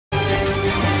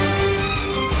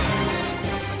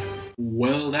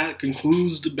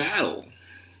concludes the battle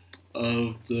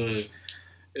of the.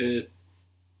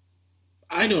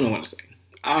 I don't know what to say.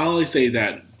 I only say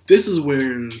that this is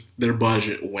where their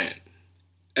budget went.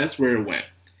 That's where it went.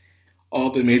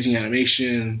 All the amazing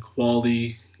animation,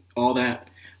 quality, all that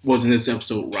was in this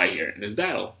episode right here, in this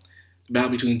battle. The battle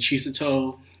between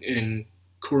Chisato and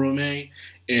Kurome,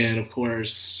 and of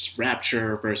course,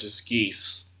 Rapture versus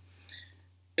Geese.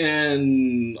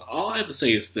 And all I have to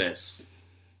say is this.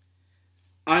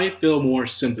 I feel more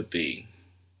sympathy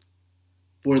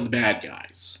for the bad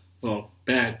guys. Well,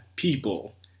 bad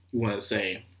people, you want to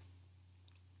say,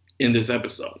 in this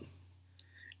episode.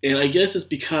 And I guess it's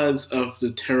because of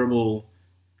the terrible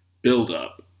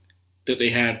build-up that they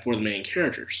had for the main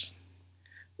characters.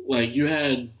 Like, you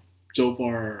had, so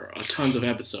far, tons of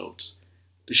episodes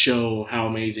to show how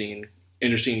amazing and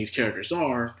interesting these characters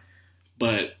are,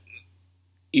 but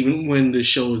even when the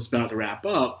show is about to wrap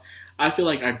up, I feel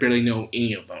like I barely know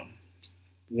any of them.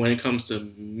 When it comes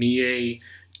to Mie,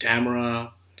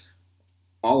 Tamara,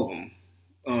 all of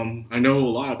them. I know a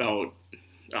lot about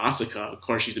Asuka. Of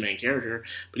course, she's the main character,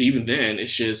 but even then,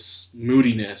 it's just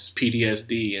moodiness,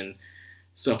 PTSD, and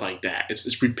stuff like that.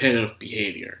 It's repetitive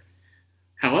behavior.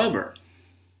 However,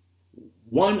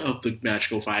 one of the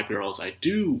Magical Five girls I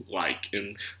do like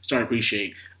and start to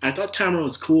appreciate, I thought Tamara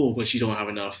was cool, but she don't have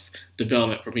enough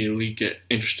development for me to really get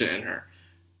interested in her.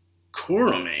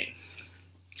 Kurome.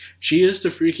 She is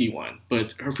the freaky one,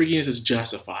 but her freakiness is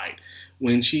justified.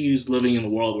 When she's living in a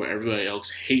world where everybody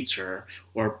else hates her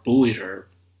or bullied her,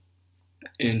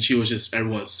 and she was just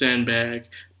everyone's sandbag,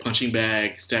 punching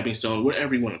bag, stabbing stone,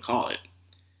 whatever you want to call it,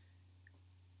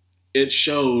 it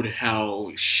showed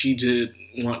how she didn't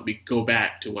want to go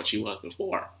back to what she was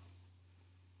before.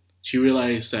 She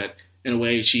realized that, in a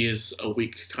way, she is a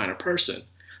weak kind of person,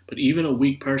 but even a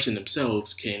weak person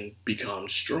themselves can become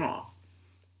strong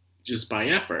just by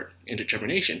effort and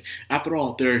determination. After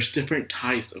all, there's different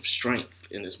types of strength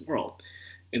in this world.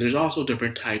 And there's also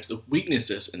different types of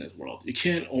weaknesses in this world. You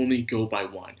can't only go by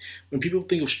one. When people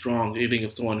think of strong, they think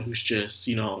of someone who's just,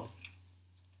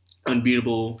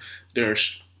 unbeatable. They're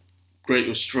great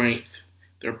with strength.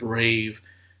 They're brave.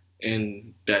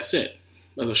 And that's it.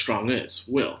 That's what strong is.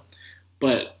 Will.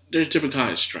 But there's different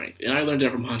kinds of strength. And I learned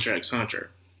that from Hunter x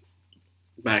Hunter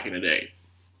back in the day.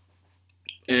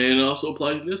 And it also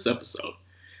applies in this episode.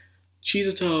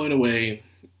 Chisato, in a way,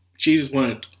 she just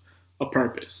wanted a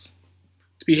purpose.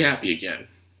 To be happy again.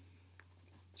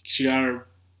 She got her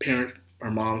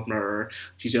mom's murder.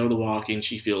 She's able to walk and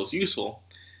she feels useful.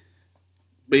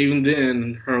 But even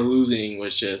then, her losing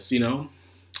was just,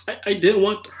 I didn't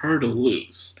want her to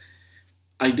lose.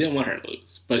 I didn't want her to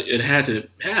lose. But it had to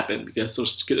happen because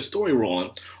to get a story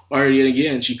rolling. Or yet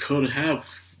again, she could have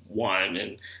won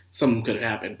and something could have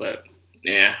happened, but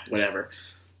whatever.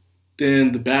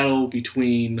 Then the battle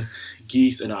between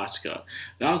Geese and Asuka.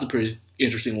 That was a pretty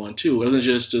interesting one too. It wasn't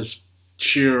just this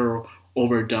sheer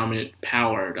over dominant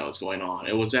power that was going on.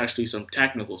 It was actually some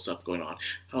technical stuff going on.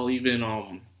 How even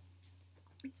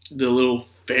the little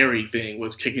fairy thing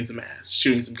was kicking some ass,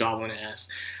 shooting some goblin ass.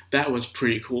 That was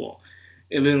pretty cool.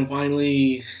 And then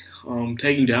finally,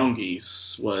 taking down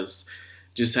Geese was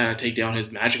just how to take down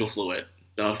his magical fluid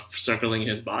circling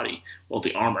his body,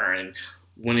 the armor. And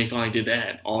when they finally did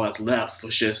that, all that's left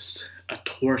was just a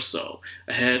torso,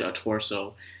 a head, a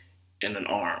torso, and an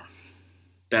arm.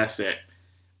 That's it.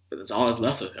 But that's all that's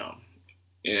left of him.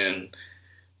 And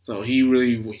so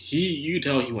you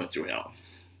tell he went through hell.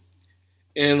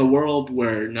 In a world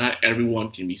where not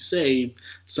everyone can be saved,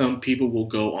 some people will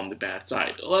go on the bad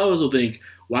side. A lot of us will think,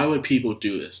 why would people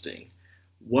do this thing?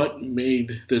 What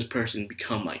made this person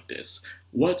become like this?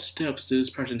 What steps did this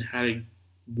person have to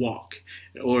walk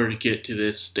in order to get to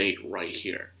this state right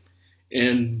here?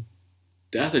 And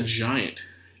that's a giant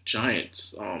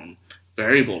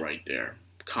variable right there.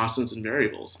 Constants and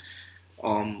variables.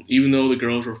 Even though the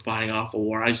girls were fighting off a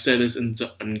war, I said this in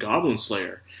Goblin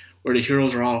Slayer, where the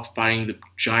heroes are all fighting the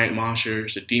giant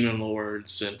monsters, the demon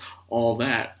lords, and all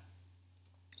that.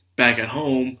 Back at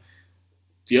home,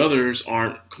 the others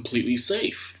aren't completely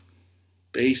safe.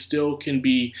 They still can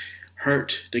be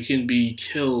hurt, they can be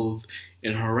killed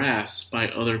and harassed by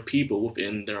other people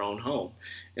within their own home.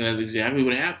 And that's exactly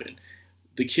what happened.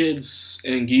 The kids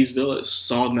in Geese Village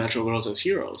saw the natural girls as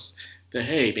heroes. That,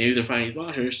 hey, maybe they're fighting these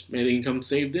monsters, maybe they can come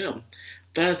save them.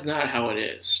 That's not how it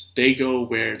is. They go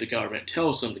where the government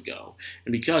tells them to go.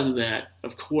 And because of that,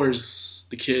 of course,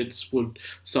 the kids would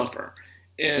suffer.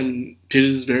 And to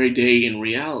this very day in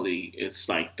reality, it's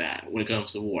like that when it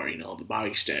comes to war, the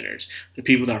bystanders, the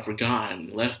people that are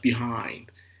forgotten, left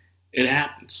behind. It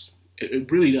happens.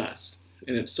 It really does.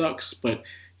 And it sucks, but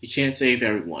You can't save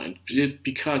everyone.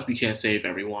 Because we can't save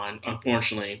everyone,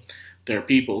 unfortunately, there are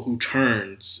people who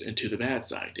turn into the bad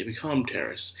side. They become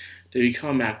terrorists. They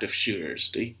become active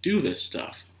shooters. They do this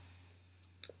stuff.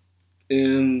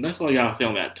 And that's all I gotta say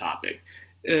on that topic.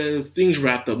 Things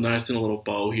wrapped up nice in a little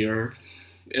bow here.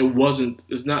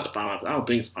 It's not the final episode. I don't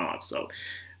think it's the final episode.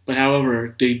 But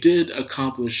however, they did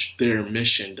accomplish their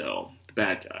mission though, the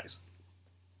bad guys.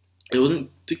 It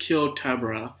wasn't to kill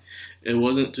Tabra. It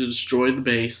wasn't to destroy the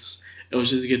base. It was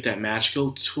just to get that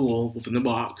magical tool within the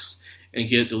box and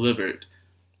get it delivered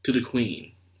to the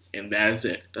queen. And that is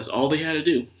it. That's all they had to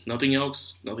do. Nothing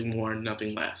else, nothing more,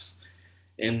 nothing less.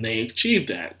 And they achieved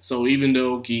that. So even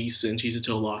though Geese and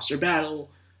Chisato lost their battle,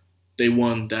 they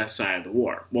won that side of the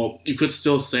war. Well, you could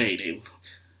still say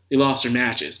they lost their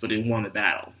matches, but they won the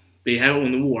battle. They haven't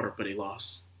won the war, but they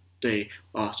lost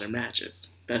their matches.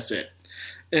 That's it.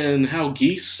 And how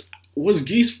Geese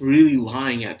really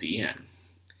lying at the end?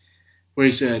 Where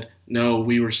he said, no,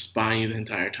 we were spying the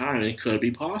entire time, and it could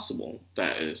be possible,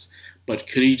 that is. But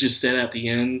could he just say at the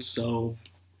end so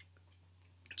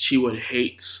she would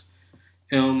hate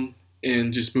him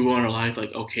and just move on her life?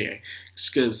 Like, okay,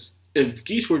 because if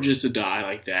Geese were just to die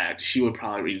like that, she would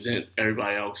probably resent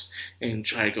everybody else and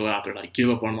try to go out there, like, give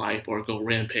up on life or go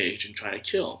rampage and try to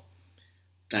kill.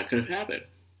 That could have happened.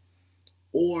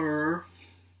 Or,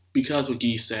 because what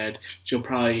Geese said, she'll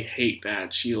probably hate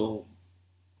that. She'll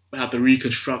have to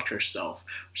reconstruct herself,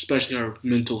 especially her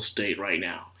mental state right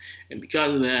now. And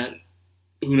because of that,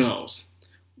 who knows?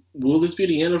 Will this be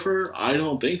the end of her? I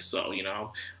don't think so, you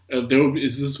know. If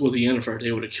this was the end of her,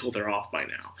 they would have killed her off by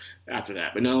now after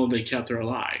that. But no, they kept her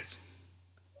alive.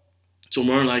 So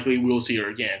more than likely, we'll see her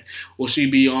again. Will she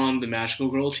be on the Magical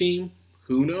Girl team?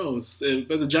 Who knows?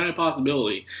 But a giant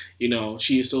possibility. You know,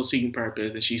 she is still seeking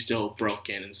purpose and she's still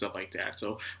broken and stuff like that.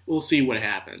 So we'll see what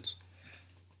happens.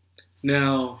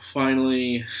 Now,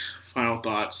 final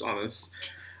thoughts on this.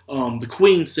 The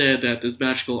Queen said that this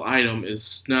magical item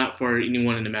is not for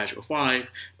anyone in the Magical 5,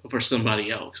 but for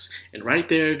somebody else. And right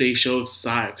there, they showed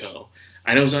Sayako.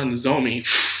 I know it's not Nozomi.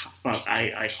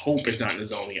 I hope it's not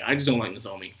Nozomi. I just don't like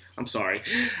Nozomi. I'm sorry.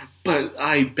 But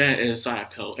I bet it's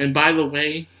Sayako. And by the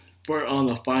way, on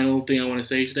the final thing I want to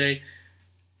say today,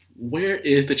 where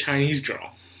is the Chinese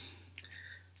girl?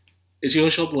 Is she going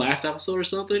to show up the last episode or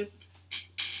something?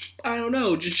 I don't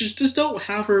know. Just don't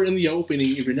have her in the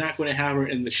opening if you're not going to have her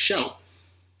in the show.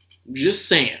 Just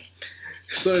saying.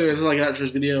 So anyways, that's all I got for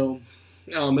this video.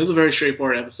 It's a very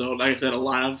straightforward episode. Like I said, a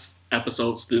lot of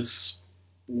episodes this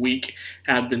week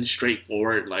have been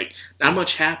straightforward. Like, not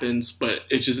much happens, but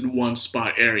it's just in one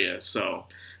spot area. So,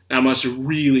 not much to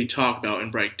really talk about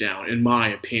and break down, in my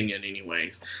opinion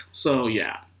anyways. So,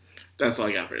 yeah. That's all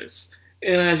I got for this.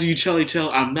 And as you can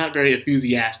tell, I'm not very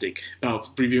enthusiastic about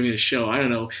reviewing the show. I don't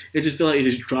know. It just feels like it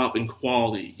just dropped in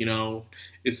quality, you know?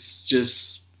 It's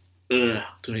just, to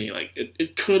me, like,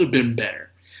 it could have been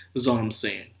better. That's all I'm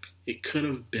saying. It could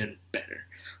have been better.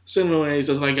 So anyways,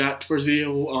 that's all I got for this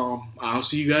video. I'll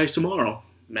see you guys tomorrow.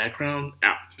 Madcrown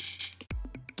out.